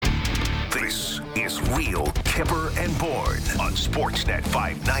This is Real Kipper and Bourne on Sportsnet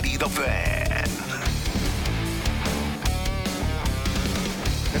 590 The Fan.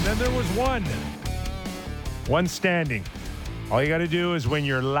 And then there was one standing. All you got to do is win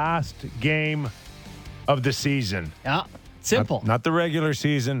your last game of the season. Yeah, simple. Not the regular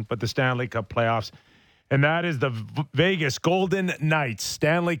season, but the Stanley Cup playoffs. And that is the Vegas Golden Knights,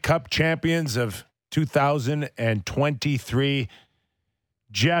 Stanley Cup champions of 2023.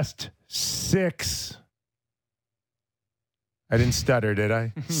 Just 6. I didn't stutter, did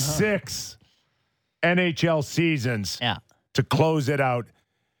I? 6 NHL seasons to close it out.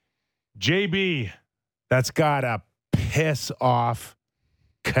 JB, that's got to piss off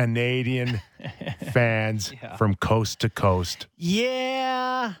Canadian fans from coast to coast.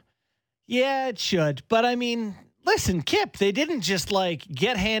 Yeah, it should. But I mean, listen, Kip, they didn't just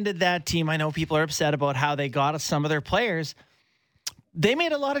get handed that team. I know people are upset about how they got some of their players. They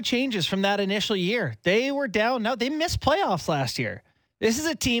made a lot of changes from that initial year. They were down. Now, they missed playoffs last year. This is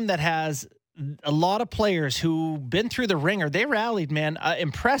a team that has a lot of players who've been through the ringer. They rallied, man.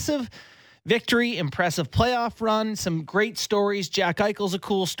 Impressive victory, impressive playoff run, some great stories. Jack Eichel's a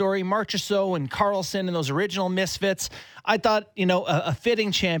cool story. Marchessault and Carlson and those original misfits. I thought, a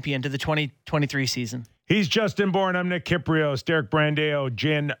fitting champion to the 2023 season. He's Justin Bourne. I'm Nick Kiprios, Derek Brandeo,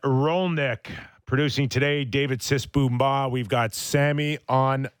 Jen Rolnick. Producing today, David Sisbumba. We've got Sammy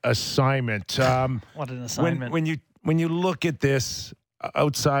on assignment. What an assignment. When you look at this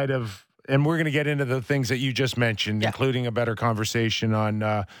outside of, and we're going to get into the things that you just mentioned, including a better conversation on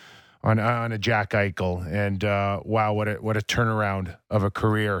a Jack Eichel. And wow, what a turnaround of a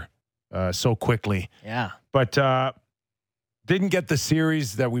career so quickly. Yeah. But didn't get the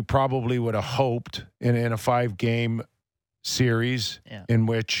series that we probably would have hoped in a 5-game series in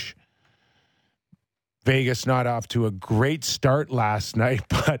which Vegas not off to a great start last night,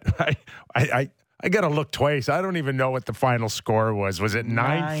 but I got to look twice. I don't even know what the final score was. Was it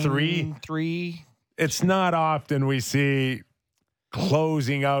 9-3? 9-3. It's not often we see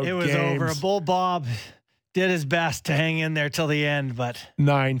closing out games. It was over. Bull Bob did his best to hang in there till the end, but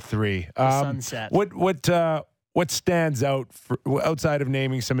 9-3. Sunset. What stands out for, outside of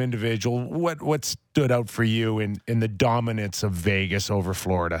naming some individual? What stood out for you in the dominance of Vegas over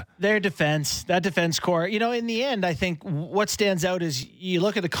Florida? Their defense, that defense core. In the end, I think what stands out is you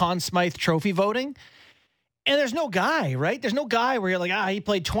look at the Conn Smythe Trophy voting, and there's no guy, right? There's no guy where you're like, he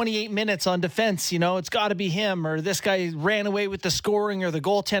played 28 minutes on defense. It's got to be him, or this guy ran away with the scoring, or the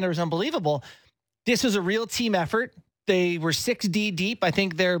goaltender is unbelievable. This was a real team effort. They were 6D deep. I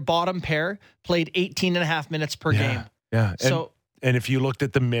think their bottom pair played 18 and a half minutes per game. Yeah. And if you looked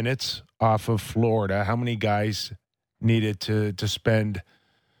at the minutes off of Florida, how many guys needed to spend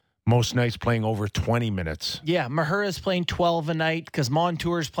most nights playing over 20 minutes? Yeah. Mahura's playing 12 a night because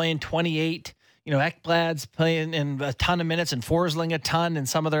Montour's playing 28. Ekblad's playing in a ton of minutes and Forsling a ton, and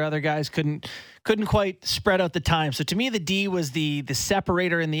some of their other guys couldn't quite spread out the time. So to me, the D was the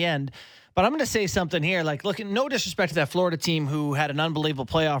separator in the end. But I'm going to say something here. Look, no disrespect to that Florida team who had an unbelievable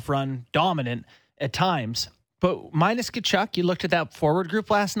playoff run, dominant at times. But minus Tkachuk, you looked at that forward group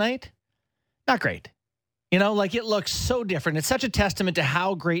last night, not great. It looks so different. It's such a testament to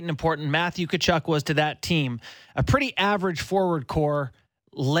how great and important Matthew Tkachuk was to that team. A pretty average forward core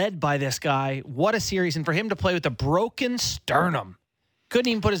led by this guy. What a series. And for him to play with a broken sternum. Couldn't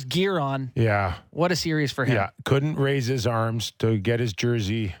even put his gear on. Yeah. What a series for him. Yeah. Couldn't raise his arms to get his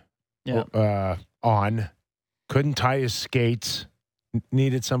jersey on, couldn't tie his skates,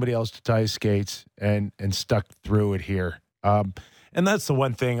 needed somebody else to tie his skates, and stuck through it here. And that's the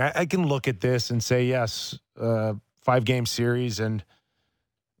one thing I can look at this and say, yes, 5-game series and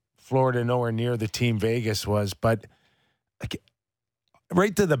Florida nowhere near the team Vegas was, but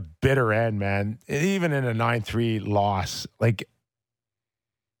right to the bitter end, man, even in a 9-3 loss,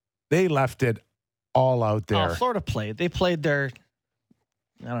 they left it all out there. Oh, Florida played. They played their,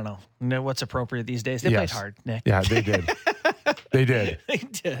 I don't know what's appropriate these days. They played hard, Nick. Yeah, they did. They did. They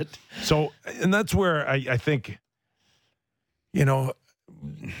did. So, and that's where I think,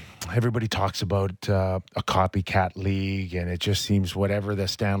 everybody talks about a copycat league, and it just seems whatever the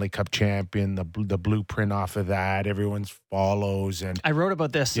Stanley Cup champion, the blueprint off of that, everyone follows. And I wrote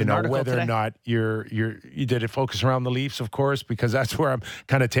about this in an article whether today. or not you did it focus around the Leafs, of course, because that's where I'm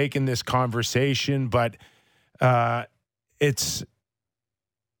kind of taking this conversation. But it's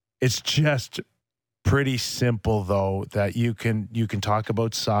just pretty simple, though, that you can talk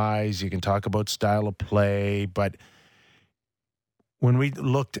about size, you can talk about style of play, but when we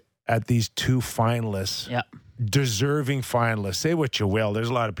looked at these two finalists. Yeah. Deserving finalists. Say what you will. There's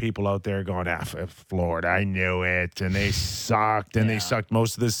a lot of people out there going, Florida, I knew it. And they sucked. And they sucked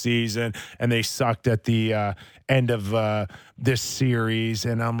most of the season. And they sucked at the end of this series.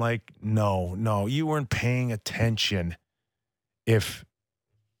 And I'm like, no, you weren't paying attention. If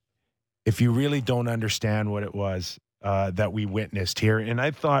you really don't understand what it was that we witnessed here. And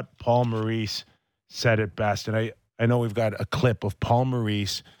I thought Paul Maurice said it best. And I know we've got a clip of Paul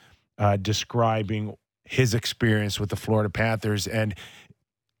Maurice describing his experience with the Florida Panthers. And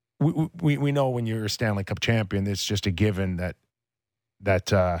we know when you're a Stanley Cup champion, it's just a given that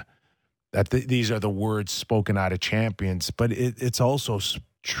these are the words spoken out of champions. But it's also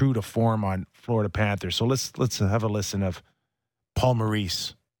true to form on Florida Panthers. So let's have a listen of Paul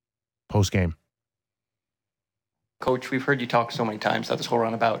Maurice post-game. Coach, we've heard you talk so many times throughout this whole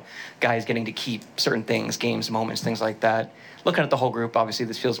run about guys getting to keep certain things, games, moments, things like that. Looking at the whole group, obviously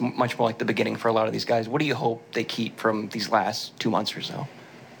this feels much more like the beginning for a lot of these guys. What do you hope they keep from these last 2 months or so?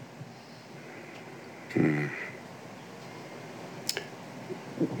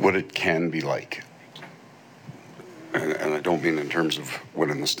 What it can be like. And I don't mean in terms of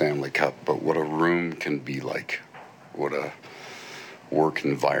winning the Stanley Cup, but what a room can be like. What a work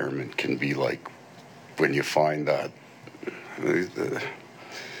environment can be like when you find that the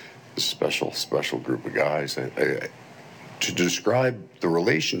special group of guys. To describe the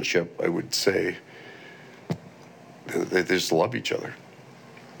relationship, I would say they just love each other.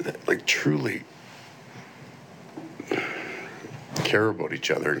 Like, truly care about each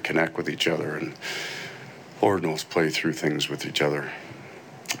other and connect with each other, and Lord knows play through things with each other.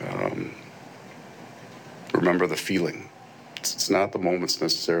 Remember the feeling. It's not the moments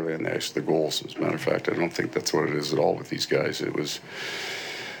necessarily and the goals. As a matter of fact, I don't think that's what it is at all with these guys. They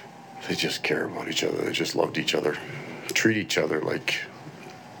just care about each other. They just loved each other. Treat each other like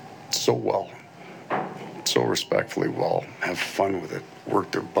so well, so respectfully well, have fun with it, work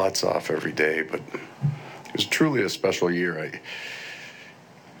their butts off every day. But it was truly a special year.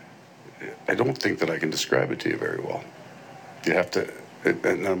 I don't think that I can describe it to you very well. You have to,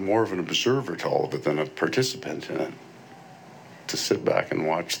 and I'm more of an observer to all of it than a participant in it. To sit back and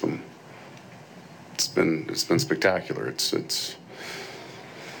watch them, it's been spectacular. It's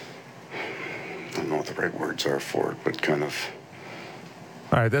I don't know what the right words are for it, but kind of.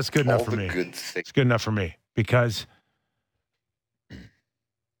 All right, that's good enough for me. It's good enough for me because,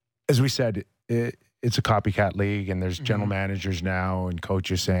 as we said, it's a copycat league, and there's general managers now and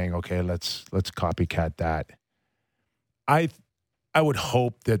coaches saying, "Okay, let's copycat that." I would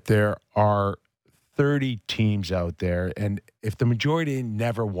hope that there are 30 teams out there, and if the majority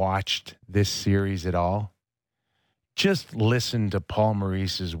never watched this series at all, just listen to Paul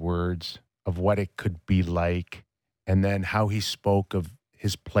Maurice's words of what it could be like, and then how he spoke of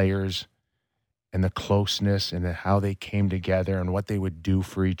his players and the closeness and how they came together and what they would do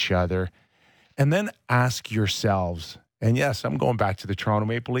for each other. And then ask yourselves, and yes, I'm going back to the Toronto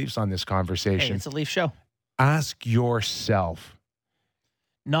Maple Leafs on this conversation. Hey, it's a Leaf show. Ask yourself.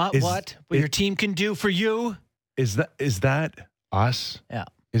 Not what your team can do for you. Is that us? Yeah.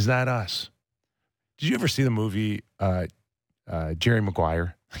 Is that us? Did you ever see the movie Jerry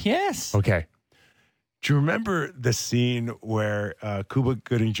Maguire? Yes. Okay. Do you remember the scene where Cuba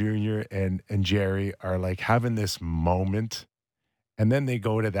Gooding Jr. and Jerry are like having this moment, and then they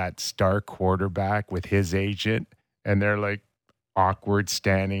go to that star quarterback with his agent, and they're like awkward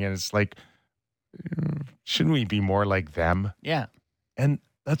standing, and it's like, shouldn't we be more like them? Yeah. And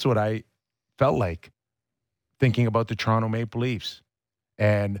that's what I felt like thinking about the Toronto Maple Leafs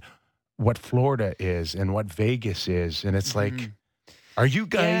and what Florida is and what Vegas is. And it's like, are you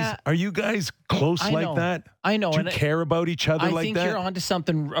guys close like that? I know. Do you care about each other like that? I think you're onto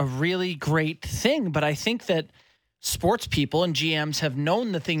something, a really great thing, but I think that sports people and GMs have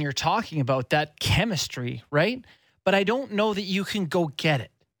known the thing you're talking about, that chemistry, right? But I don't know that you can go get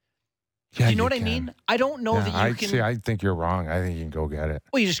it. Yeah, do you know what I mean? I don't know that you can. See, I think you're wrong. I think you can go get it.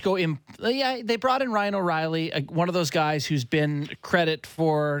 Well, you just go in. Yeah, they brought in Ryan O'Reilly, one of those guys who's been credited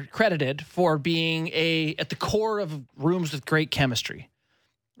for being at the core of rooms with great chemistry.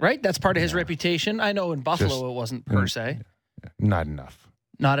 Right? That's part of his reputation. I know in Buffalo it wasn't per se. Not enough.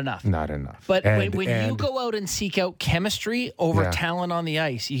 Not enough. Not enough. But when you go out and seek out chemistry over talent on the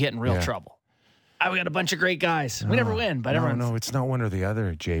ice, you get in real trouble. We got a bunch of great guys. We never win, but no, it's not one or the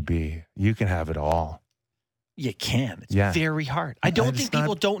other, JB. You can have it all. You can. It's very hard. I don't think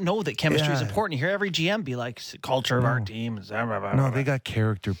people don't know that chemistry is important. You hear every GM be like, it's the culture of our team. No, they got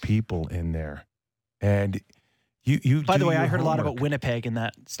character people in there. And you By the way, I heard a lot about Winnipeg and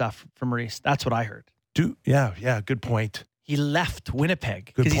that stuff from Maurice. That's what I heard. Yeah, good point. He left Winnipeg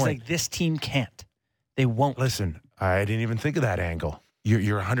Good because he's point. like, this team can't. They won't. Listen, I didn't even think of that angle.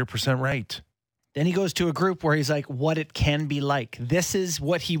 You're 100% right. Then he goes to a group where he's like, what it can be like. This is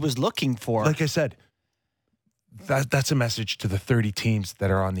what he was looking for. Like I said, that's a message to the 30 teams that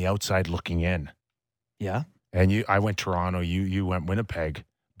are on the outside looking in. Yeah. And I went Toronto, you went Winnipeg,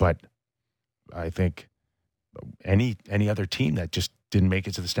 but I think any other team that just didn't make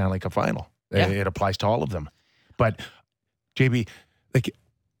it to the Stanley Cup final, it applies to all of them. But JB, like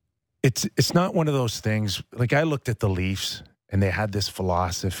it's not one of those things. Like I looked at the Leafs and they had this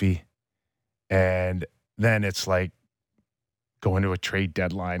philosophy, and then it's like going to a trade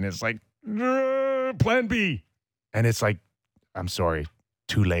deadline. It's like plan B, and it's like, I'm sorry,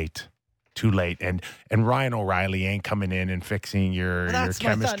 too late. And Ryan O'Reilly ain't coming in and fixing your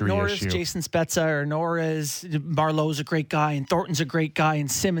chemistry nor issue. is Jason Spezza, or nor is Marlowe's a great guy, and Thornton's a great guy, and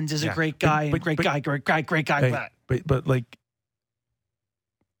Simmons is a great guy, great guy. But like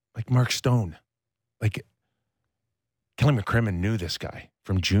Mark Stone, like Kelly McCrimmon knew this guy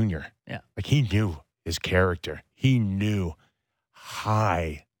from junior. Yeah. Like he knew his character. He knew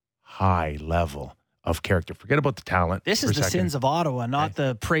high level of character. Forget about the talent. This is the sins of Ottawa, not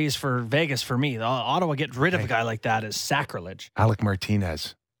the praise for Vegas for me. Ottawa getting rid of a guy like that is sacrilege. Alec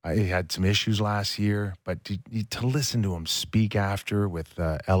Martinez, he had some issues last year, but to listen to him speak after with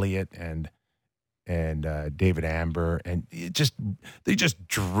Elliott and David Amber, and they just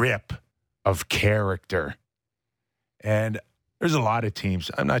drip of character. And there's a lot of teams.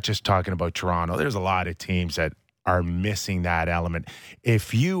 I'm not just talking about Toronto. There's a lot of teams that are missing that element.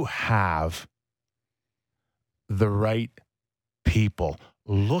 If you have the right people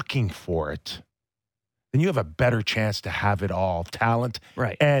looking for it, then you have a better chance to have it all, talent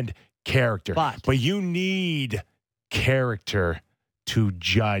and character. But you need character to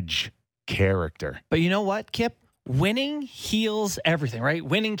judge character. But you know what, Kip? Winning heals everything, right?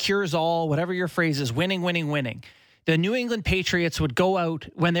 Winning cures all, whatever your phrase is, winning. The New England Patriots would go out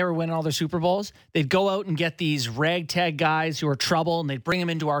when they were winning all their Super Bowls. They'd go out and get these ragtag guys who are trouble, and they'd bring them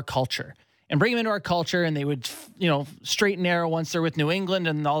into our culture. And they would, straight and narrow once they're with New England,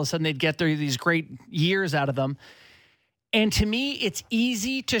 and all of a sudden they'd get these great years out of them. And to me, it's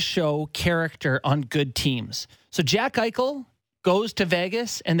easy to show character on good teams. So Jack Eichel goes to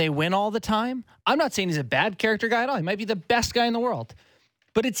Vegas and they win all the time. I'm not saying he's a bad character guy at all. He might be the best guy in the world.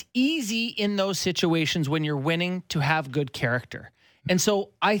 But it's easy in those situations when you're winning to have good character. And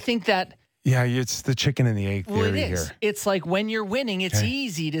so I think that... Yeah, it's the chicken and the egg theory here. It's like when you're winning, it's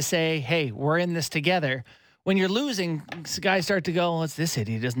easy to say, hey, we're in this together. When you're losing, guys start to go, it's this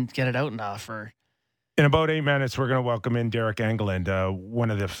idiot, he doesn't get it out enough. In about 8 minutes, we're going to welcome in Derek Engeland,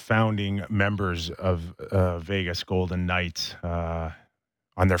 one of the founding members of Vegas Golden Knights, on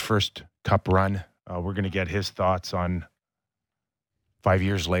their first Cup run. We're going to get his thoughts on 5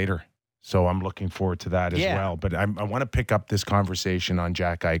 years later. So I'm looking forward to that as well. But I want to pick up this conversation on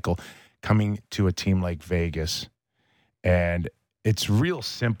Jack Eichel coming to a team like Vegas. And it's real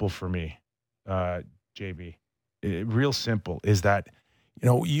simple for me, JB. Real simple is that,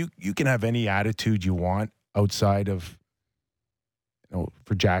 you can have any attitude you want outside of,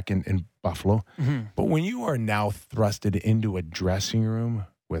 for Jack in Buffalo. Mm-hmm. But when you are now thrusted into a dressing room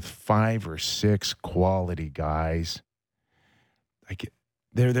with 5 or 6 quality guys, like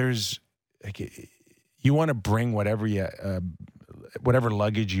there's like you want to bring whatever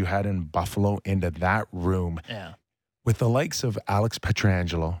luggage you had in Buffalo into that room. Yeah. With the likes of Alex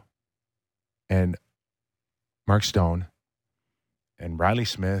Pietrangelo and Mark Stone and Riley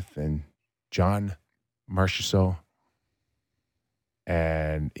Smith and John Marchessault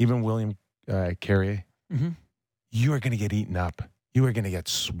and even William Carrier, you are going to get eaten up. You are going to get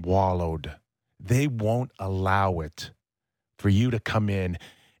swallowed. They won't allow it for you to come in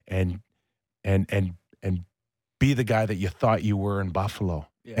and be the guy that you thought you were in Buffalo.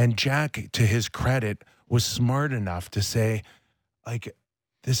 Yeah. And Jack, to his credit, was smart enough to say, like,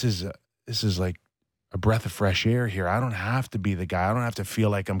 this is like a breath of fresh air here. I don't have to be the guy. I don't have to feel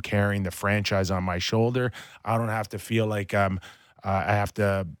like I'm carrying the franchise on my shoulder. I don't have to feel like I have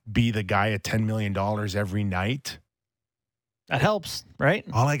to be the guy at $10 million every night. That helps, right?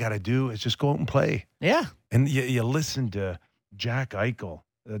 All I got to do is just go out and play. Yeah. And you listen to Jack Eichel.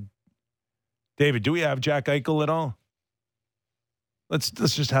 David, do we have Jack Eichel at all? Let's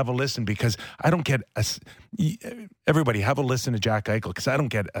just have a listen, because I don't get everybody have a listen to Jack Eichel, because I don't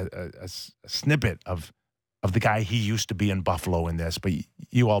get a snippet of the guy he used to be in Buffalo in this, but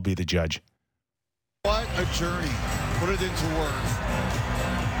you all be the judge. What a journey. Put it into words.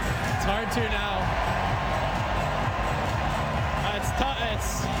 It's hard to now.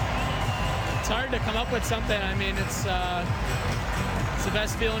 It's hard to come up with something. I mean, it's the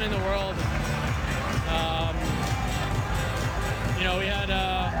best feeling in the world.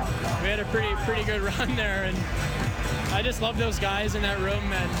 We had a pretty good run there, and I just love those guys in that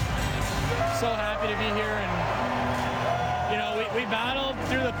room, and so happy to be here. And we battled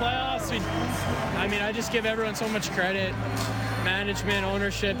through the playoffs. I just give everyone so much credit, management,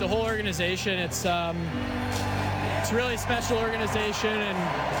 ownership, the whole organization. It's a really special organization, and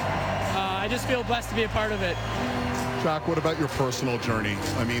I just feel blessed to be a part of it. Jack, what about your personal journey?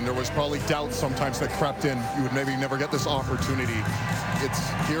 I mean, there was probably doubt sometimes that crept in. You would maybe never get this opportunity. It's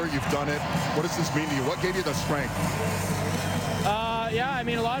here, you've done it. What does this mean to you? What gave you the strength?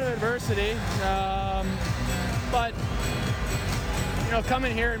 A lot of adversity. But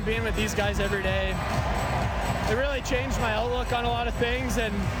coming here and being with these guys every day, it really changed my outlook on a lot of things,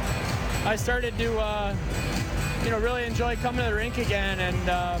 and I started to, really enjoy coming to the rink again, and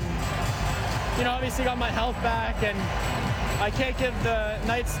obviously got my health back, and I can't give the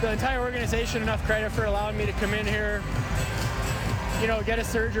Knights, the entire organization, enough credit for allowing me to come in here, get a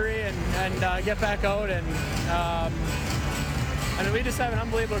surgery and get back out, and we just have an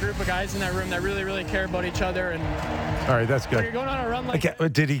unbelievable group of guys in that room that really, really care about each other. And all right, that's good. When you're going on a run like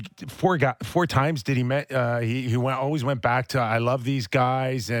that, did he four times? Did he always went back to I love these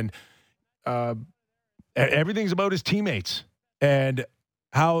guys, and everything's about his teammates and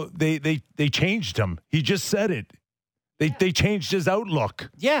how they changed him. He just said it. They changed his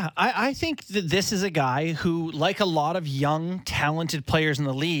outlook. Yeah, I think that this is a guy who, like a lot of young, talented players in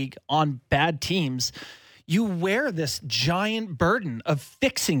the league on bad teams, you wear this giant burden of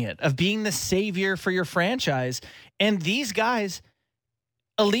fixing it, of being the savior for your franchise. And these guys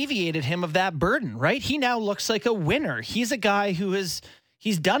alleviated him of that burden, right? He now looks like a winner. He's a guy who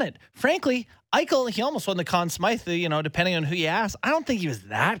he's done it. Frankly, Eichel, he almost won the Conn Smythe, depending on who you ask. I don't think he was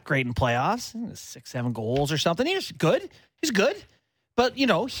that great in playoffs. 6-7 goals or something. He was good. He's good. But,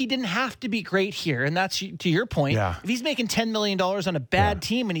 he didn't have to be great here. And that's, to your point, if he's making $10 million on a bad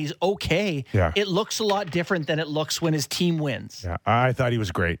team and he's okay, it looks a lot different than it looks when his team wins. Yeah, I thought he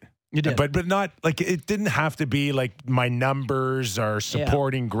was great. You did. But not, it didn't have to be my numbers are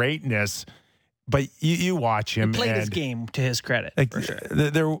supporting greatness. But you watch him. He played his game to his credit, for sure.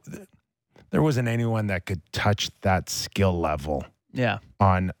 There wasn't anyone that could touch that skill level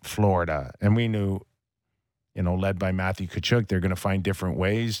on Florida. And we knew, led by Matthew Tkachuk, they're going to find different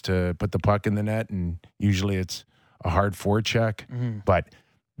ways to put the puck in the net. And usually it's a hard forecheck. Mm-hmm. But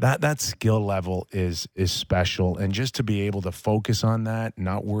that skill level is special. And just to be able to focus on that,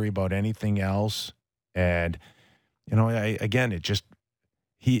 not worry about anything else. And,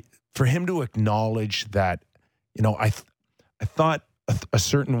 for him to acknowledge that, I thought a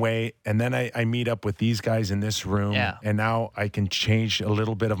certain way, and then I meet up with these guys in this room, and now I can change a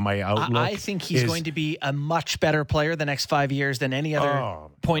little bit of my outlook. I think he's going to be a much better player the next 5 years than any other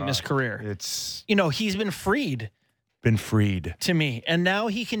point in his career. It's he's been freed to me, and now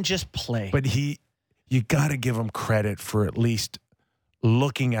he can just play. But you got to give him credit for at least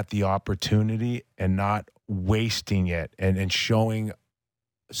looking at the opportunity and not wasting it, and showing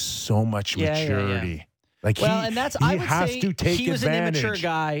so much maturity. And that's, I would has say to take he was advantage. an immature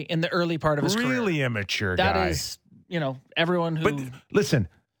guy in the early part of his career. Really immature guy. That is, everyone who... But listen,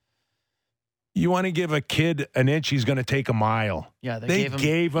 you want to give a kid an inch, he's going to take a mile. Yeah, they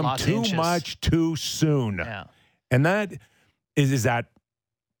gave him too much too soon. Yeah. And that is that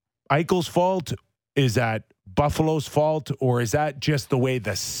Eichel's fault? Is that Buffalo's fault? Or is that just the way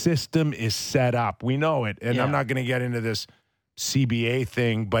the system is set up? We know it. And I'm not going to get into this CBA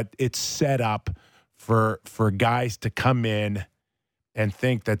thing, but it's set up for guys to come in and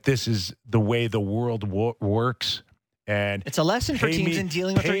think that this is the way the world works. And it's a lesson for teams in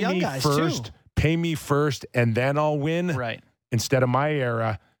dealing with their young guys, too. Pay me first, and then I'll win. Right. Instead of my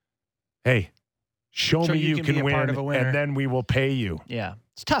era, hey, show me you can win, and then we will pay you. Yeah.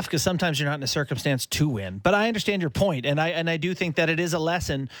 It's tough because sometimes you're not in a circumstance to win. But I understand your point, and I do think that it is a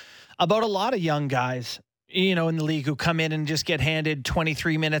lesson about a lot of young guys in the league who come in and just get handed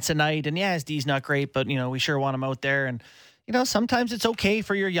 23 minutes a night. And his D's not great, but, we sure want him out there. And, sometimes it's okay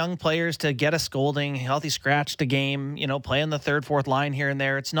for your young players to get a scolding, healthy scratch to game, play on the third, fourth line here and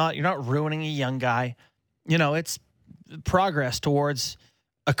there. You're not ruining a young guy. It's progress towards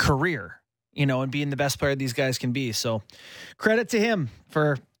a career, and being the best player these guys can be. So credit to him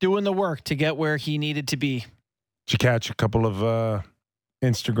for doing the work to get where he needed to be. Did you catch a couple of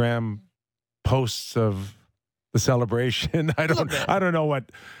Instagram posts of the celebration? I don't know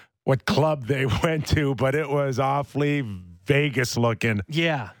what club they went to, but it was awfully Vegas looking.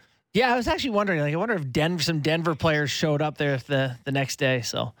 Yeah. I was actually wondering. I wonder if some Denver players showed up there the next day.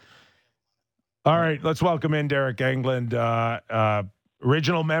 So All right, let's welcome in Derek Englund,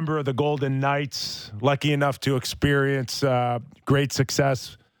 original member of the Golden Knights, lucky enough to experience great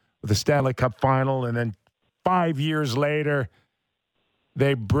success with the Stanley Cup final, and then 5 years later,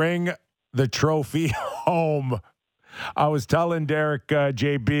 they bring the trophy home. I was telling Derek,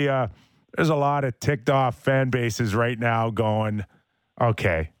 JB, there's a lot of ticked off fan bases right now going,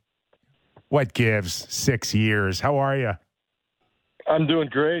 okay, what gives 6 years? How are you? I'm doing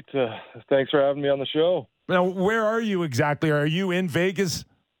great. Thanks for having me on the show. Now, where are you exactly? Are you in Vegas?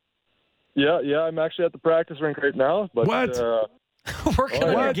 Yeah, I'm actually at the practice rink right now. But, what? Working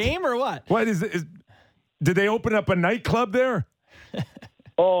on your game or what? What is it? Did they open up a nightclub there?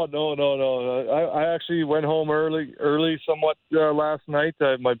 Oh, no. I actually went home early somewhat last night.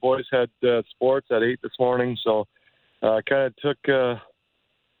 My boys had sports at 8 this morning, so I kind of took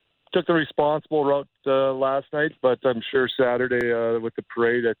the responsible route last night, but I'm sure Saturday with the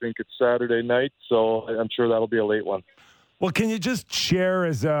parade, I think it's Saturday night, so I'm sure that'll be a late one. Well, can you just share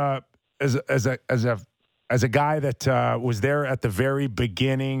as a guy that was there at the very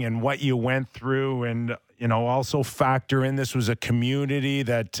beginning and what you went through, and also factor in this was a community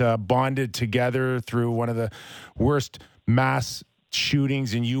that bonded together through one of the worst mass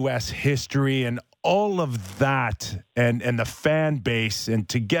shootings in U.S. history, and all of that, and the fan base, and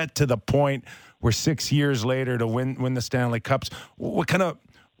to get to the point where 6 years later to win the Stanley Cups, what kind of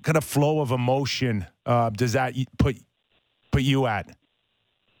flow of emotion does that put you at?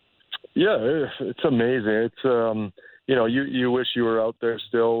 Yeah, it's amazing. It's you wish you were out there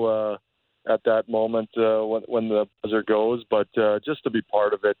still at that moment when the buzzer goes, but just to be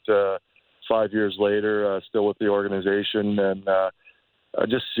part of it 5 years later, still with the organization, and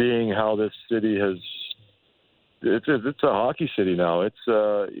just seeing how this city it's a hockey city now. It's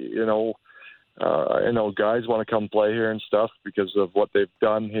I know guys want to come play here and stuff because of what they've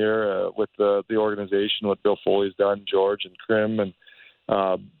done here with the organization, what Bill Foley's done, George and Krim, and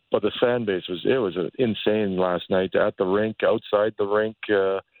but the fan base was insane last night at the rink, outside the rink.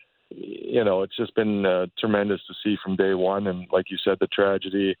 It's just been tremendous to see from day one, and like you said, the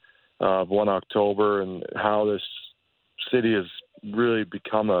tragedy of 1 October and how this city has really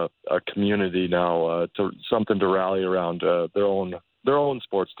become a community now, to something to rally around their own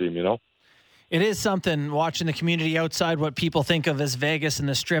sports team. It is something watching the community outside, what people think of as Vegas and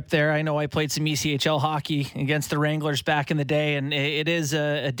the Strip there. I know I played some ECHL hockey against the Wranglers back in the day, and it is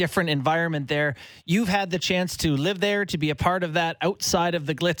a different environment there. You've had the chance to live there, to be a part of that outside of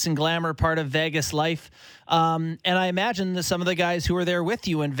the glitz and glamour part of Vegas life. And I imagine that some of the guys who were there with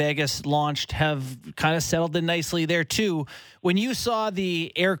you when Vegas launched have kind of settled in nicely there too. When you saw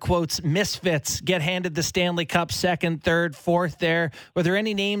the air quotes misfits get handed the Stanley Cup second, third, fourth there, were there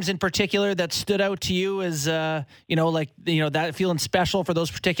any names in particular that stood out to you as, that feeling special for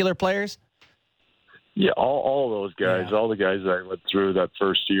those particular players? Yeah, all those guys, all the guys that I went through that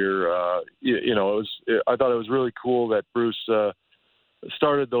first year, I thought it was really cool that Bruce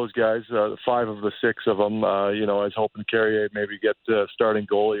started those guys, 5 of the 6 of them. I was hoping Carrier maybe get starting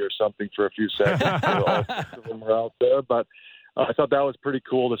goalie or something for a few seconds. All 6 of them were out there, but I thought that was pretty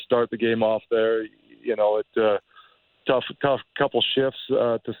cool to start the game off there. Tough couple shifts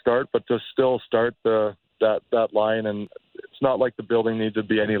to start, but to still start that line, and it's not like the building needs to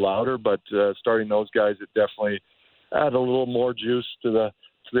be any louder, but starting those guys, it definitely added a little more juice to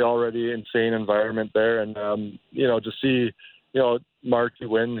the already insane environment there, and to see. Marky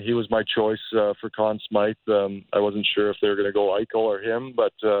win. He was my choice for Conn Smythe. I wasn't sure if they were going to go Eichel or him,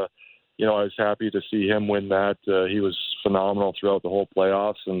 but I was happy to see him win that. He was phenomenal throughout the whole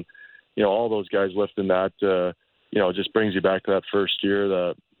playoffs, and all those guys lifting that. Just brings you back to that first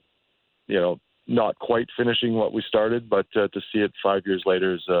year. Not quite finishing what we started, but to see it 5 years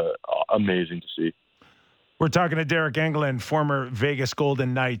later is amazing to see. We're talking to Derek Englund, former Vegas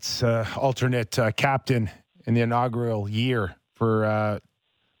Golden Knights alternate captain in the inaugural year for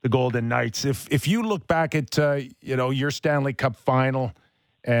the Golden Knights. If you look back at your Stanley Cup final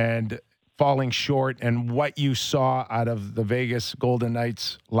and falling short, and what you saw out of the Vegas Golden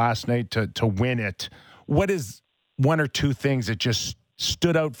Knights last night to win it, what is one or two things that just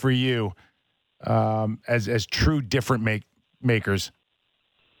stood out for you as true different makers?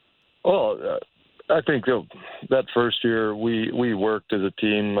 Well, I think that first year we worked as a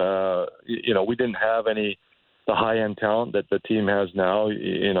team. We didn't have the high-end talent that the team has now,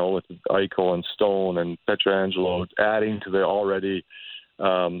 with Eichel and Stone and Pietrangelo adding to the already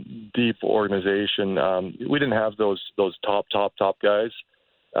deep organization. We didn't have those top guys,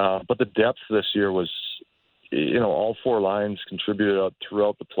 but the depth this year was, all 4 lines contributed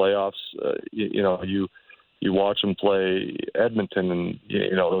throughout the playoffs. You you watch them play Edmonton, and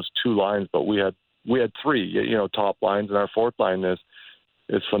those two lines, but we had three top lines, and our fourth line is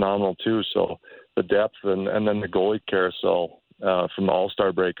phenomenal too. So the depth and then the goalie carousel from the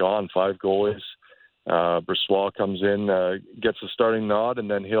All-Star break on, 5 goalies. Brossoit comes in, gets a starting nod, and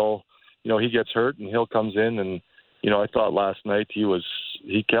then he gets hurt, and Hill comes in, and I thought last night he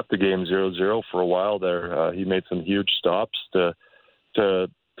kept the game 0-0 for a while there. He made some huge stops to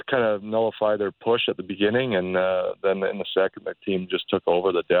kind of nullify their push at the beginning, and then in the second, the team just took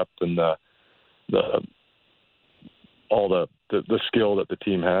over the depth and all the skill that the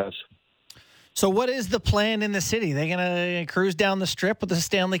team has. So what is the plan in the city? They going to cruise down the strip with the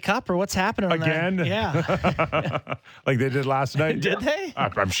Stanley Cup, or what's happening again? There? Yeah. Like they did last night? Did they?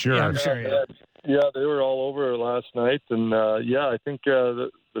 I'm sure. Yeah, I'm sure, yeah, they were all over last night. And, I think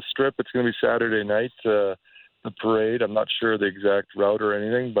the strip, it's going to be Saturday night, the parade. I'm not sure the exact route or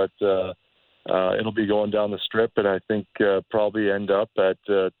anything, but it'll be going down the strip, and I think probably end up at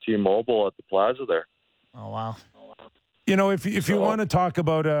T-Mobile at the plaza there. Oh, wow. If you want to talk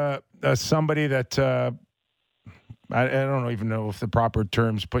about somebody that I don't even know if the proper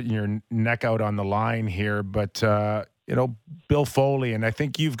term's putting your neck out on the line here, but Bill Foley, and I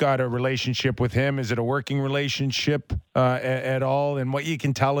think you've got a relationship with him. Is it a working relationship at all? And what you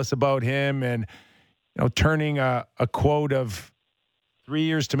can tell us about him, and turning a quote of 3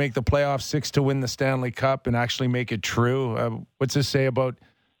 years to make the playoffs, 6 to win the Stanley Cup, and actually make it true. What's this say about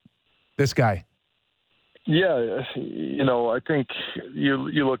this guy? Yeah, I think you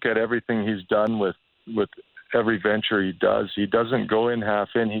look at everything he's done with every venture he does. He doesn't go in half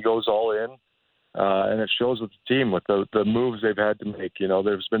in; he goes all in, and it shows with the team with the moves they've had to make.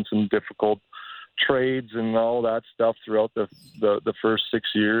 There's been some difficult trades and all that stuff throughout the first 6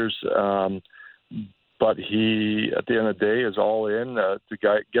 years, but he, at the end of the day, is all in to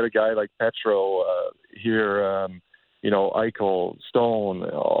get a guy like Petro here. Eichel, Stone,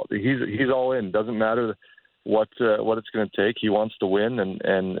 he's all in. Doesn't matter what it's going to take. He wants to win,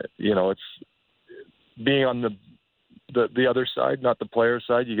 and it's being on the other side, not the player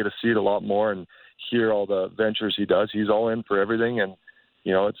side. You get to see it a lot more and hear all the ventures he does. He's all in for everything, and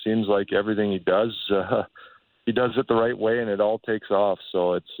it seems like everything he does it the right way, and it all takes off.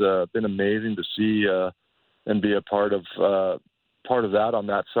 So it's been amazing to see and be a part of that on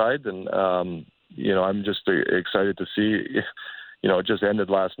that side, and I'm just excited to see. It just ended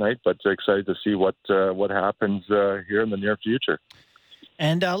last night, but excited to see what happens here in the near future.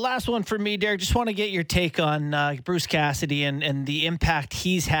 And last one for me, Derek. Just want to get your take on Bruce Cassidy and the impact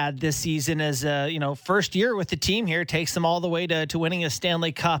he's had this season as first year with the team here, takes them all the way to winning a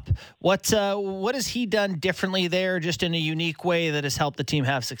Stanley Cup. What has he done differently there, just in a unique way that has helped the team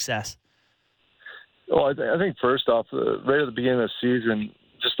have success? Well, I think first off, right at the beginning of the season,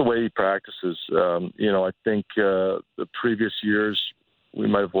 just the way he practices. I think the previous years we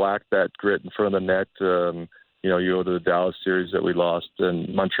might have lacked that grit in front of the net. You go to the Dallas series that we lost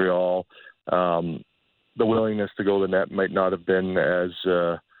in Montreal. The willingness to go to the net might not have been as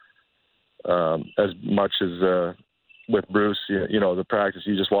much as with Bruce. The practice,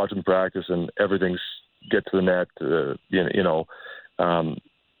 you just watch him practice and everything's get to the net.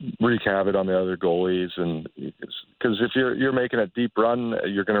 Wreak havoc on the other goalies, and because if you're making a deep run,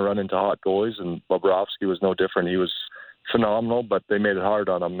 you're going to run into hot goalies, and Bobrovsky was no different. He was phenomenal, but they made it hard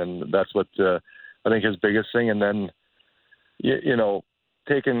on him, and that's what I think his biggest thing. And then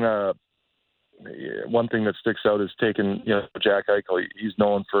taking one thing that sticks out is taking Jack Eichel. He's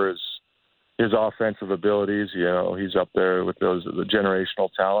known for his offensive abilities. He's up there with the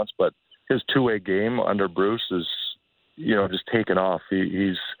generational talents, but his two-way game under Bruce is just taken off.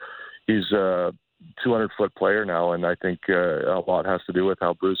 He's a 200-foot player now, and I think a lot has to do with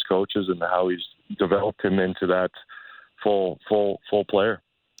how Bruce coaches and how he's developed him into that full player.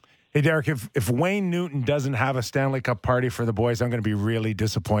 Hey, Derek, if Wayne Newton doesn't have a Stanley Cup party for the boys, I'm going to be really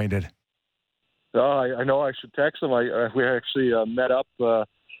disappointed. I know I should text him. We actually met up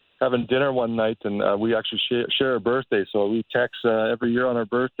having dinner one night, and we actually share a birthday. So we text every year on our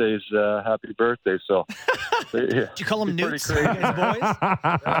birthdays, happy birthday. So yeah. Did you call him Newts, boys?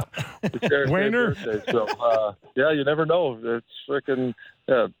 Wayner? So you never know. It's freaking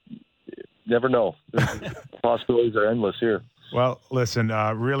never know. Possibilities are endless here. Well, listen,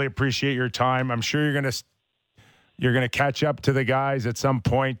 really appreciate your time. I'm sure you're going to catch up to the guys at some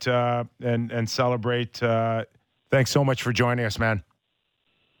point and celebrate. Thanks so much for joining us, man.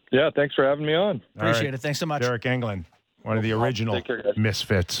 Yeah, thanks for having me on. Appreciate it. Thanks so much. Derek Englund, one of the original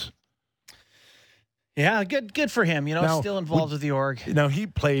Misfits. Yeah, good for him. Now, still involved with the org. Now, he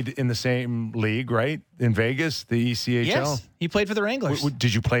played in the same league, right? In Vegas, the ECHL? Yes, he played for the Wranglers.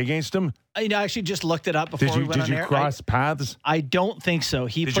 Did you play against him? I actually just looked it up before we went on Did you air. cross paths? I don't think so.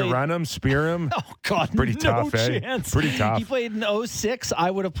 Did you run him, spear him? Oh, God, Pretty no tough, chance. Pretty tough. He played in 06.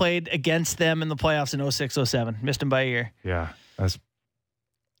 I would have played against them in the playoffs in 06, 07. Missed him by a year. Yeah. That's.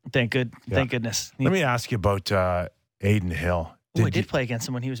 Thank goodness. Let me ask you about Aiden Hill. I did play against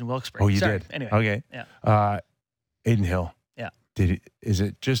him when he was in Wilkes-Barre. Oh, you Sorry. did? Anyway. Okay. Yeah. Aiden Hill. Yeah. Is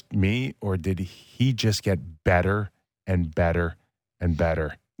it just me, or did he just get better and better and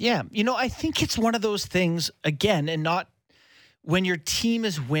better? Yeah. I think it's one of those things, again, and not when your team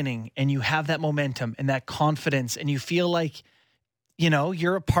is winning and you have that momentum and that confidence and you feel like,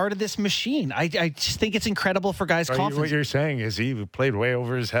 you're a part of this machine. I just think it's incredible for guys' confidence. What you're saying is he played way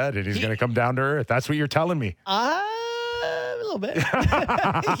over his head and he's going to come down to earth. That's what you're telling me. A little bit.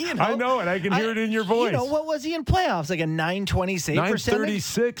 I know it. I can hear it in your voice. What was he in playoffs? Like a 920 save percentage?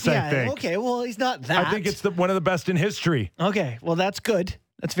 936, I think. Okay, well, he's not that. I think it's one of the best in history. Okay, well, that's good.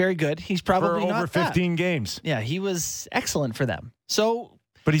 That's very good. He's probably for over not 15 games. Yeah, he was excellent for them. So,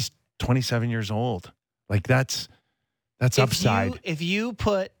 but he's 27 years old. Like that's upside. If you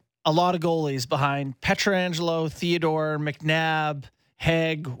put a lot of goalies behind Pietrangelo, Theodore, McNabb,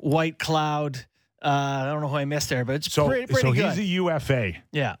 Haig, White Cloud, I don't know who I missed there, but it's pretty good. So he's a UFA.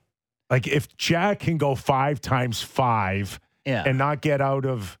 Yeah. Like if Jack can go 5 times 5 and not get out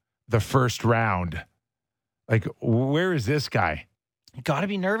of the first round, like where is this guy? Got to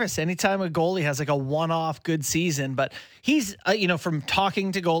be nervous anytime a goalie has like a one-off good season. But he's, from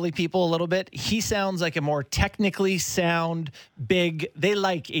talking to goalie people a little bit, he sounds like a more technically sound, big. They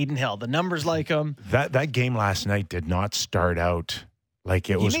like Aiden Hill. The numbers like him. That game last night did not start out like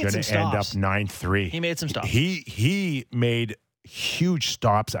it was going to end up 9-3. He made some stops. He made huge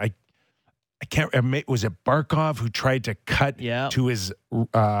stops. I can't. Was it Barkov who tried to cut to his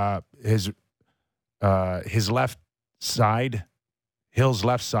left side? Hill's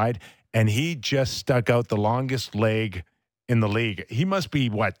left side, and he just stuck out the longest leg in the league. He must be,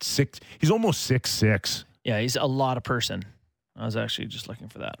 6? He's almost 6'6". Yeah, he's a lot of person. I was actually just looking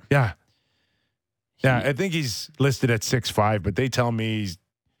for that. Yeah. I think he's listed at 6'5", but they tell me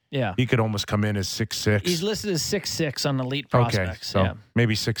he could almost come in as 6'6". He's listed as 6'6" on Elite Prospects. Okay, so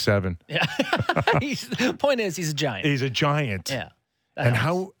maybe 6'7". Yeah. The point is, he's a giant. He's a giant. Yeah. And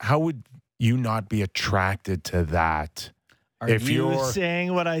how would you not be attracted to that? Are you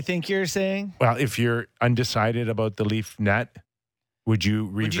saying what I think you're saying? Well, if you're undecided about the Leaf net, would you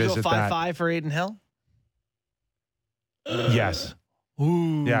revisit that? Would you go 5-5 for Aiden Hill? Yes.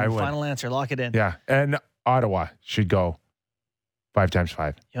 Ooh. Yeah, I would. Final answer. Lock it in. Yeah. And Ottawa should go 5 times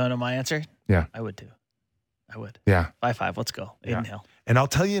 5. You want to know my answer? Yeah. I would too. I would. Yeah. 5-5. Let's go. Aiden Hill. And I'll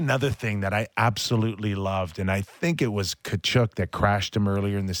tell you another thing that I absolutely loved, and I think it was Tkachuk that crashed him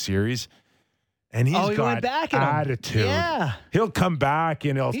earlier in the series. And he got went back at attitude. Him. Yeah. He'll come back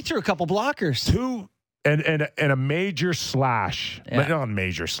and he threw a couple blockers. 2 and a major slash. Yeah. Not a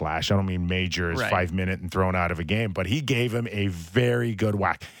major slash. I don't mean major as 5 minute and thrown out of a game, but he gave him a very good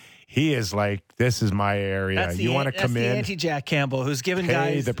whack. He is like, this is my area. You want to come in? That's the anti-Jack Campbell who's giving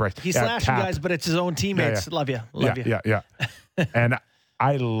guys the price. He's slashing guys, but it's his own teammates. Yeah. Love you. Yeah. And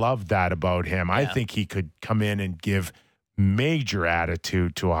I love that about him. Yeah. I think he could come in and give major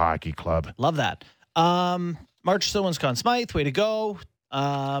attitude to a hockey club. Love that. March Sowens Conn Smythe, way to go.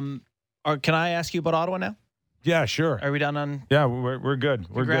 Can I ask you about Ottawa now? Yeah, sure. Are we done on? Yeah, we're good.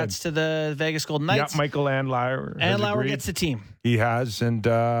 Congrats to the Vegas Golden Knights. Yeah, Michael Andlauer. Andlauer gets the team. He has, and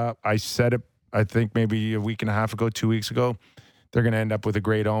I said it, I think maybe a week and a half ago, 2 weeks ago, they're going to end up with a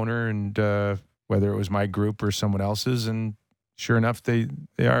great owner, and whether it was my group or someone else's, and sure enough, they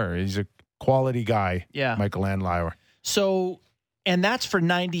are. He's a quality guy, Michael Andlauer. So, and that's for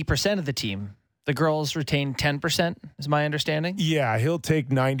 90% of the team. The girls retain 10%, is my understanding. Yeah, he'll take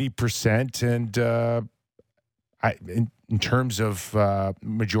 90%, and in terms of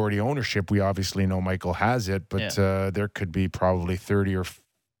majority ownership, we obviously know Michael has it, but there could be probably 30 or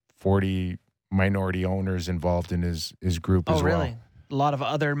 40 minority owners involved in his group as well. Oh, really? A lot of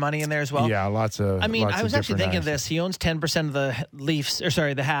other money in there as well? Yeah, lots of. I mean, I was actually thinking of this. He owns 10% of the Leafs, the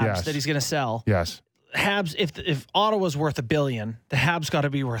Habs that he's going to sell. Yes. Habs, if Ottawa's worth $1 billion, the Habs got to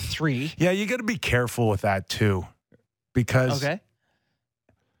be worth $3 billion. Yeah, you got to be careful with that too, because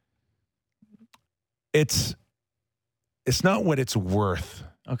it's not what it's worth.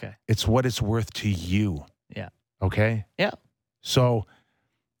 Okay. It's what it's worth to you. Yeah. Okay? Yeah. So,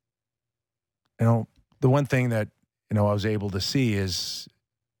 the one thing that, I was able to see is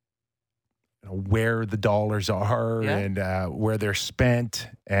where the dollars are and where they're spent.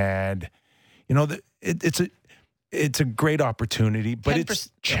 And, it's a great opportunity, but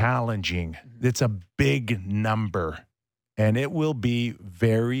it's challenging. It's a big number, and it will be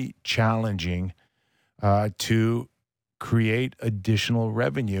very challenging to create additional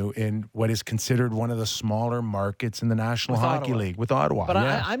revenue in what is considered one of the smaller markets in the National Hockey League with Ottawa. But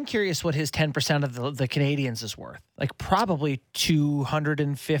I'm curious what his 10% of the Canadians is worth. Like probably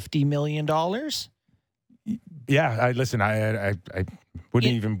 $250 million. Yeah, I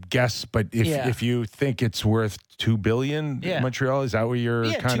wouldn't even guess, but if you think it's worth $2 billion, Montreal, is that what you're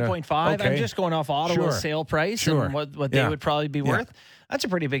kind of 2.5? Okay. I'm just going off Ottawa's sale price and what they would probably be worth. That's a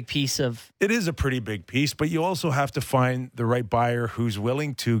pretty big piece of. It is a pretty big piece, but you also have to find the right buyer who's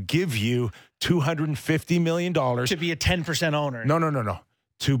willing to give you $250 million to be a 10% owner. No.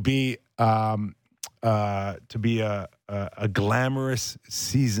 To be a glamorous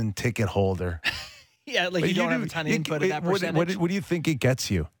season ticket holder. Yeah, like you don't have a ton of input in that percentage. What do you think it gets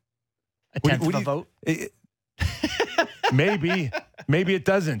you? A tenth of a vote? Maybe it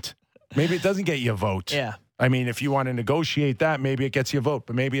doesn't. Maybe it doesn't get you a vote. Yeah. I mean, if you want to negotiate that, maybe it gets you a vote,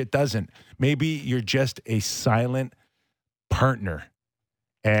 but maybe it doesn't. Maybe you're just a silent partner.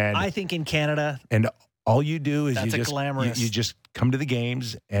 And I think in Canada, and all you do is you just come to the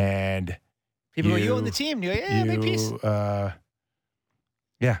games and people go, you own the team. You go, big piece.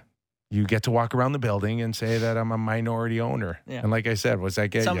 You get to walk around the building and say that I'm a minority owner. Yeah. And like I said, what's that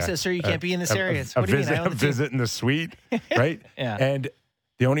get? Someone says, sir, you can't be in this area. What do you mean? I own the visit in the suite, right? Yeah. And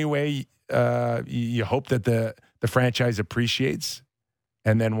the only way you hope that the franchise appreciates,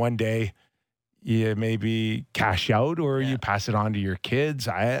 and then one day you maybe cash out or you pass it on to your kids.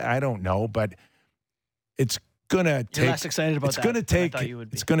 I don't know, but it's gonna take. You're less excited about that.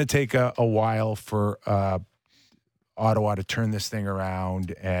 It's gonna take a while for Ottawa to turn this thing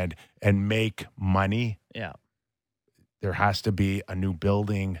around and make money. Yeah, there has to be a new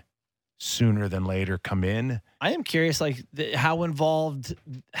building sooner than later come in. I am curious, how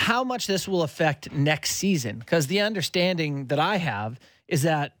much this will affect next season. Because the understanding that I have is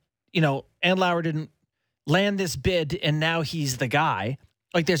that, Andlauer didn't land this bid and now he's the guy.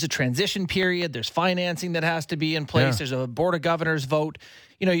 Like there's a transition period. There's financing that has to be in place. Yeah. There's a board of governors vote.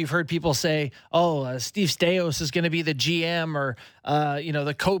 You've heard people say, Steve Staios is going to be the GM or,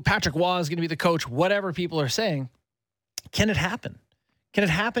 the coach, Patrick Waugh is going to be the coach, whatever people are saying. Can it happen? Can it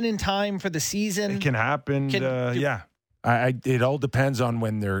happen in time for the season? It can happen. It all depends on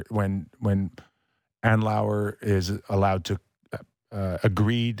when Andlauer is allowed to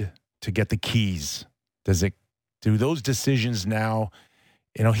agreed to get the keys. Do those decisions now?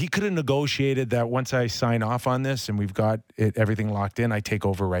 He could have negotiated that once I sign off on this and we've got everything locked in, I take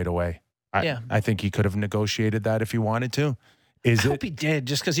over right away. I think he could have negotiated that if he wanted to. I hope he did,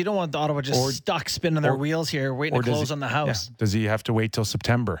 just because you don't want Ottawa stuck spinning their wheels here, waiting to close on the house. Yeah. Does he have to wait till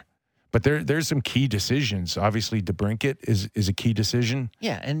September? But there's some key decisions. Obviously, DeBrincat is a key decision.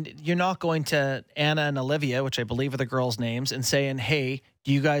 Yeah, and you're not going to Anna and Olivia, which I believe are the girls' names, and saying, hey,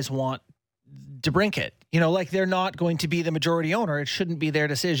 do you guys want DeBrincat? They're not going to be the majority owner. It shouldn't be their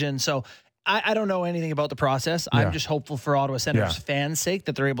decision. So I don't know anything about the process. Yeah. I'm just hopeful for Ottawa Senators fans' sake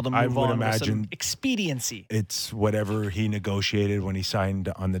that they're able to move on with some expediency. It's whatever he negotiated when he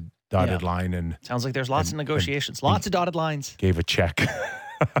signed on the dotted line. And sounds like there's lots of negotiations. Lots of dotted lines. Gave a check.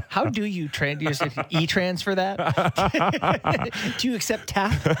 How do you e-transfer that? Do you accept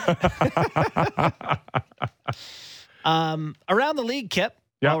tap? Around the league, Kip,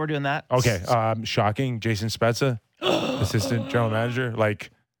 while we're doing that. Okay. Shocking. Jason Spezza, assistant general manager.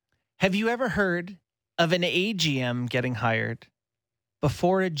 Have you ever heard of an AGM getting hired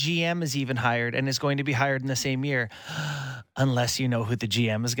before a GM is even hired and is going to be hired in the same year? Unless you know who the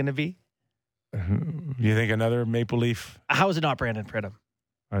GM is going to be. You think another Maple Leaf? How is it not Brandon Pridham?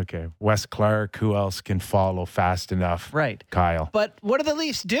 Okay. Wes Clark, who else can follow fast enough? Right. Kyle. But what do the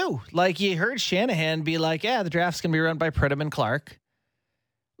Leafs do? You heard Shanahan be like, the draft's going to be run by Pridham and Clark.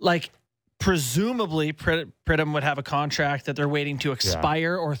 Presumably Pridham would have a contract that they're waiting to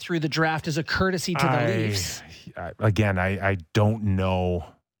expire or through the draft as a courtesy to the Leafs. Again, I don't know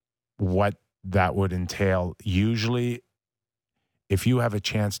what that would entail. Usually, if you have a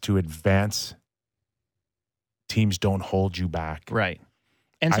chance to advance, teams don't hold you back. Right.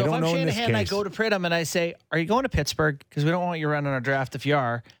 And so if I'm Shanahan, I go to Pridham and I say, are you going to Pittsburgh? Because we don't want you running our draft if you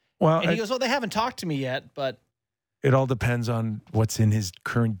are. Well, and he goes, they haven't talked to me yet, but... It all depends on what's in his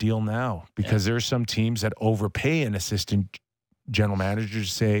current deal now, because there are some teams that overpay an assistant general manager to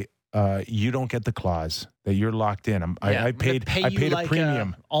say, you don't get the clause that you're locked in. I paid a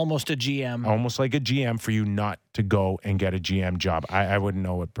premium. Almost a GM. Almost like a GM for you not to go and get a GM job. I wouldn't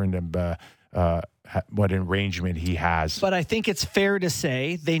know what Brendan what arrangement he has. But I think it's fair to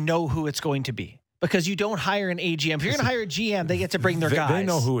say they know who it's going to be. Because you don't hire an AGM. If you're going to hire a GM, they get to bring their guys. They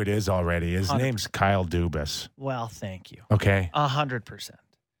know who it is already. His 100%. name's Kyle Dubas. Well, thank you. Okay. 100%.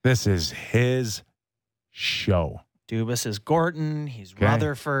 This is his show. Dubas is Gorton. He's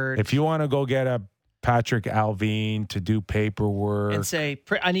Rutherford. If you want to go get a Patrick Alvin to do paperwork. And say,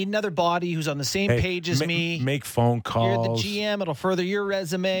 I need another body who's on the same page as me. Make phone calls. You're the GM. It'll further your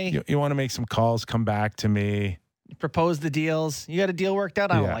resume. You want to make some calls, come back to me. Propose the deals. You got a deal worked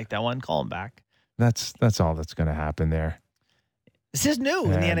out? I don't like that one. Call him back. That's all that's going to happen there. This is new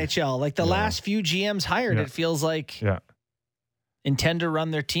in the NHL. Like the last few GMs hired, it feels like intend to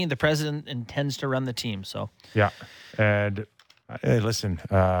run their team. The president intends to run the team. So and hey, listen,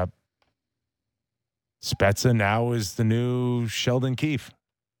 Spezza now is the new Sheldon Keefe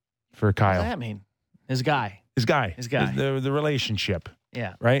for Kyle. What does that mean? His guy. The relationship.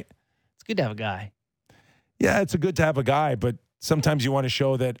 Yeah. Right? It's good to have a guy. Yeah, it's good to have a guy, but sometimes you want to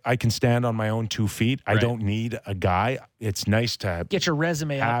show that I can stand on my own 2 feet. Right. I don't need a guy. It's nice to get your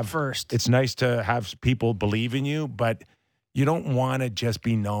resume up first. It's nice to have people believe in you, but you don't want to just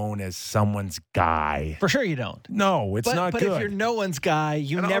be known as someone's guy. For sure you don't. No, it's not good. But if you're no one's guy,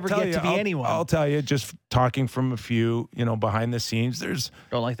 you never get to be anyone. I'll tell you, just talking from a few, behind the scenes,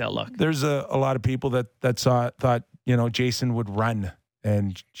 don't like that look. There's a lot of people that thought, Jason would run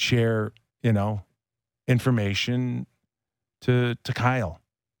and share, information to Kyle.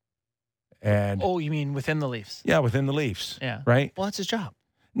 And you mean within the Leafs? Yeah, within the Leafs. Yeah. Right? Well, that's his job.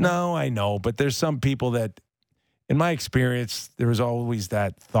 No, I know, but there's some people that, in my experience, there was always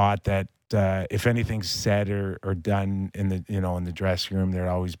that thought that if anything's said or done in the in the dressing room, there'd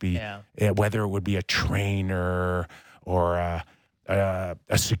always be whether it would be a trainer or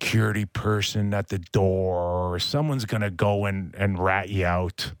a security person at the door, or someone's going to go and rat you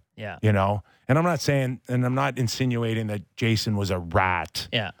out. Yeah. And I'm not saying, and I'm not insinuating that Jason was a rat.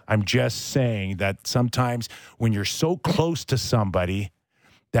 Yeah. I'm just saying that sometimes when you're so close to somebody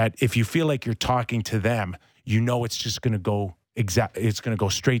that if you feel like you're talking to them, it's just going to go it's going to go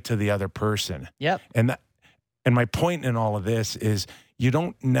straight to the other person. Yep. And my point in all of this is you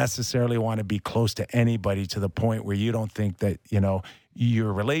don't necessarily want to be close to anybody to the point where you don't think that,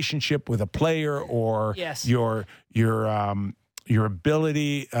 your relationship with a player or your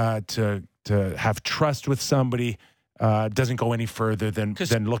ability to have trust with somebody doesn't go any further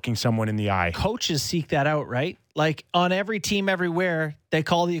than looking someone in the eye. Coaches seek that out, right? Like on every team everywhere, they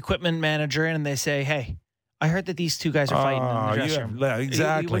call the equipment manager in and they say, hey, I heard that these two guys are fighting in the dressing room.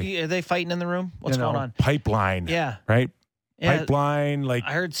 Exactly. Are they fighting in the room? What's going on? Pipeline. Yeah. Right? Yeah. Pipeline. Like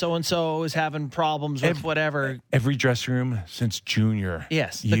I heard so-and-so is having problems with whatever. Every dressing room since junior.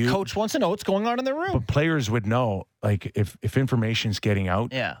 Yes. The coach wants to know what's going on in the room. But players would know, like, if information's getting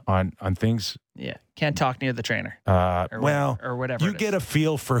out on things. Yeah. Can't talk near the trainer. Or whatever. You get a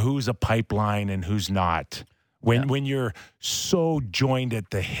feel for who's a pipeline and who's not when you're so joined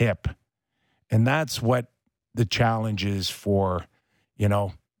at the hip. And that's what the challenge is for,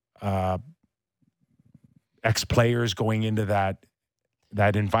 ex-players going into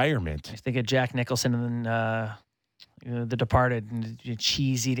that environment. I think of Jack Nicholson and The Departed and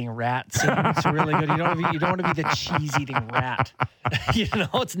cheese-eating rat. It's really good. You don't want to be the cheese-eating rat.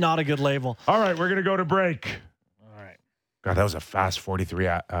 It's not a good label. All right, we're going to go to break. All right. God, that was a fast 43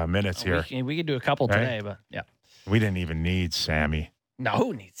 minutes here. We could do a couple today, but yeah. We didn't even need Sammy. No,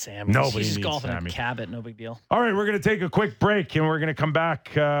 who needs Sammy? Nobody He's just needs golfing Sammy. at Cabot, no big deal. All right, we're going to take a quick break, and we're going to come back.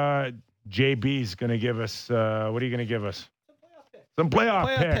 JB's going to give us, what are you going to give us? Some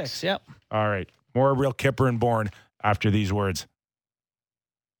playoff picks. Yep. All right. More Real Kipper and Bourne after these words.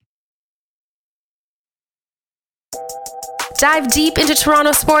 Dive deep into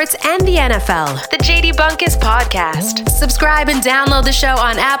Toronto sports and the NFL. The JD Bunkus Podcast. Subscribe and download the show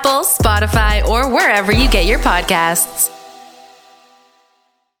on Apple, Spotify, or wherever you get your podcasts.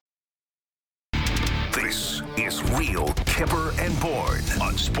 This is Real Kipper and Bourne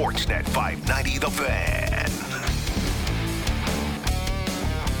on Sportsnet 590 The Fan.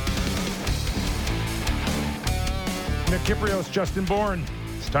 Nick Kiprios, Justin Bourne.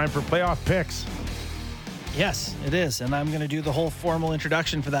 It's time for playoff picks. Yes, it is. And I'm going to do the whole formal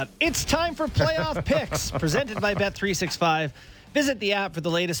introduction for that. It's time for playoff picks, presented by Bet365. Visit the app for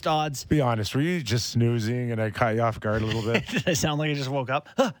the latest odds. Be honest, were you just snoozing and I caught you off guard a little bit? Did I sound like I just woke up?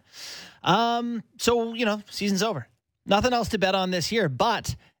 So, season's over. Nothing else to bet on this year,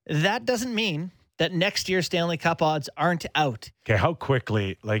 but that doesn't mean that next year's Stanley Cup odds aren't out. Okay, how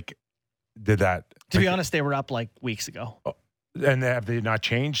quickly, did that? To be honest, they were up weeks ago. Oh, and have they not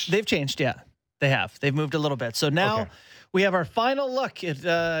changed? They've changed, yeah. They have. They've moved a little bit. So now we have our final look at,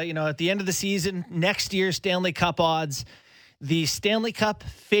 at the end of the season, next year's Stanley Cup odds. The Stanley Cup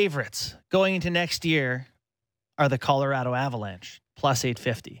favorites going into next year are the Colorado Avalanche, plus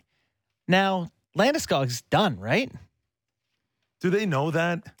 850. Now, Landeskog's done, right? Do they know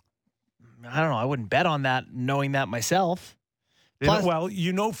that? I don't know. I wouldn't bet on that, knowing that myself. Plus,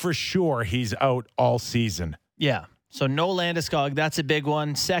 well, for sure he's out all season. Yeah. So no Landeskog. That's a big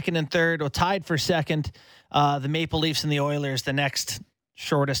one. Second and third, tied for second. The Maple Leafs and the Oilers, the next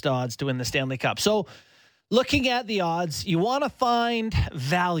shortest odds to win the Stanley Cup. So looking at the odds, you want to find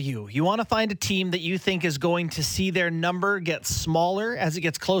value. You want to find a team that you think is going to see their number get smaller as it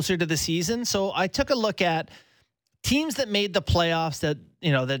gets closer to the season. So I took a look at teams that made the playoffs that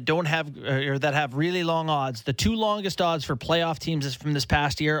don't have or that have really long odds. The two longest odds for playoff teams from this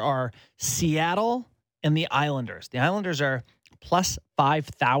past year are Seattle and the Islanders. The Islanders are plus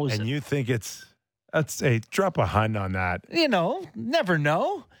 5,000. And you think that's a drop a hun on that. Never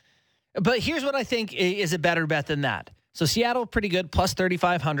know. But here's what I think is a better bet than that. So Seattle, pretty good, plus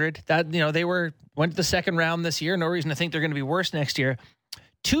 3,500. That, they went to the second round this year. No reason to think they're going to be worse next year.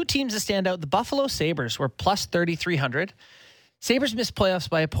 Two teams that stand out, the Buffalo Sabres were plus 3,300. Sabres missed playoffs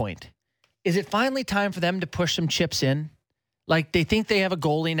by a point. Is it finally time for them to push some chips in? Like, they think they have a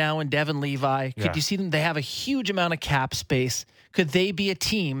goalie now in Devin Levi. Could you see them? They have a huge amount of cap space. Could they be a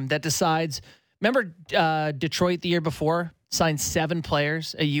team that decides? Remember Detroit the year before signed 7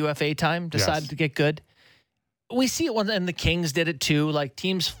 players at UFA time, decided to get good. We see it and the Kings did it too. Like,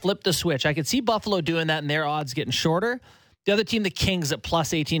 teams flip the switch. I could see Buffalo doing that and their odds getting shorter. The other team, the Kings at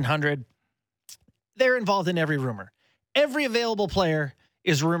plus 1,800, they're involved in every rumor. Every available player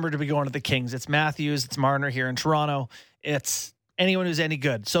is rumored to be going to the Kings. It's Matthews, it's Marner here in Toronto. It's anyone who's any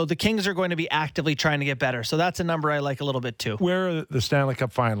good. So the Kings are going to be actively trying to get better. So that's a number I like a little bit too. Where are the Stanley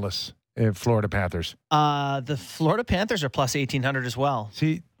Cup finalists? Florida Panthers. The Florida Panthers are plus 1,800 as well.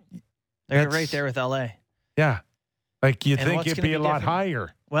 See, they're right there with LA. Yeah. Like, you think it'd be a lot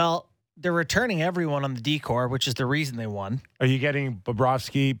higher. Well, they're returning everyone on the decor, which is the reason they won. Are you getting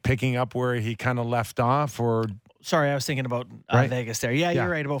Bobrovsky picking up where he kind of left off, or? Sorry, I was thinking about Vegas there. Yeah, you're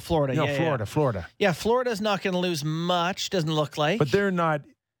right about Florida. No, Florida. Florida. Yeah, Florida's not going to lose much, doesn't look like. But they're not.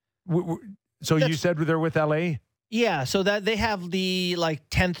 So you said they're with LA? Yeah, so that they have the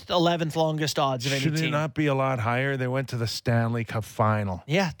 10th, 11th longest odds of any team. Should it not be a lot higher? They went to the Stanley Cup final.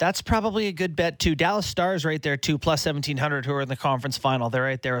 Yeah, that's probably a good bet too. Dallas Stars right there too, plus 1,700, who are in the conference final. They're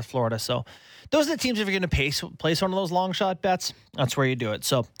right there with Florida. So those are the teams if you're going to place one of those long shot bets. That's where you do it.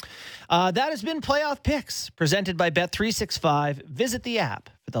 So that has been Playoff Picks presented by Bet365. Visit the app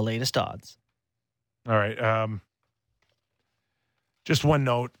for the latest odds. All right. Just one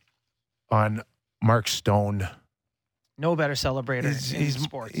note on Mark Stone. No better celebrator in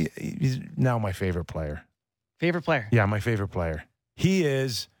sports. He's now my favorite player. Favorite player? Yeah, my favorite player. He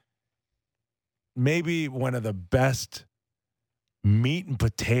is maybe one of the best meat and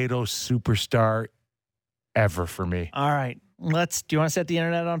potato superstar ever for me. All right. Do you want to set the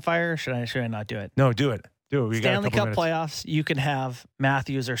internet on fire, or should I not do it? No, do it. We Stanley got Cup playoffs, you can have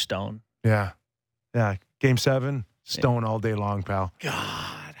Matthews or Stone. Yeah. Game 7, Stone all day long, pal.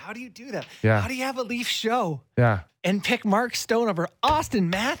 God. How do you do that? Yeah. How do you have a Leaf show? Yeah. And pick Mark Stone over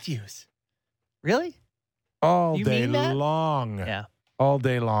Austin Matthews? Really? All day long. Yeah. All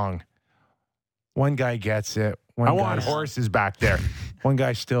day long. One guy gets it. I want horses back there. One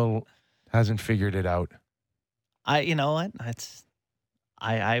guy still hasn't figured it out. You know what?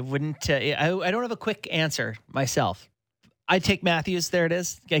 I wouldn't. I don't have a quick answer myself. I'd take Matthews. There it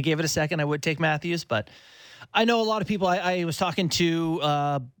is. I gave it a second. I would take Matthews, but I know a lot of people. I was talking to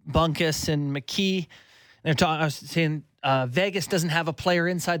Bunkus and McKee. I was saying Vegas doesn't have a player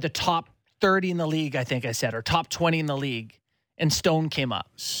inside the top 30 in the league, I think I said, or top 20 in the league. And Stone came up.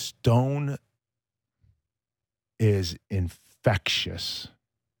 Stone is infectious.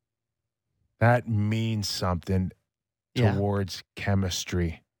 That means something towards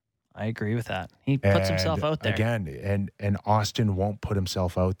chemistry. I agree with that. He puts himself out there. Again, and Austin won't put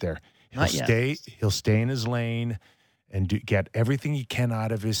himself out there. He'll stay in his lane and get everything he can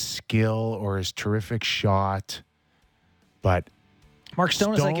out of his skill or his terrific shot. But Mark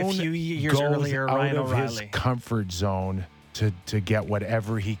Stone is like a few years earlier, Ryan out of O'Reilly. his comfort zone to get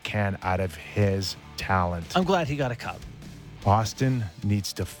whatever he can out of his talent. I'm glad he got a cup. Austin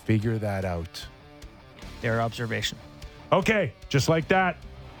needs to figure that out. Their observation. Okay, just like that.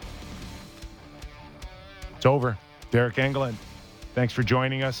 It's over. Derek Engelland, thanks for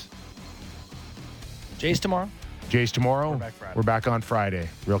joining us. Jay's tomorrow. We're back on Friday.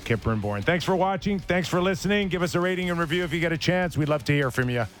 Real Kipper and Bourne. Thanks for watching. Thanks for listening. Give us a rating and review if you get a chance. We'd love to hear from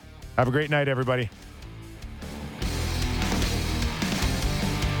you. Have Have a great night, everybody.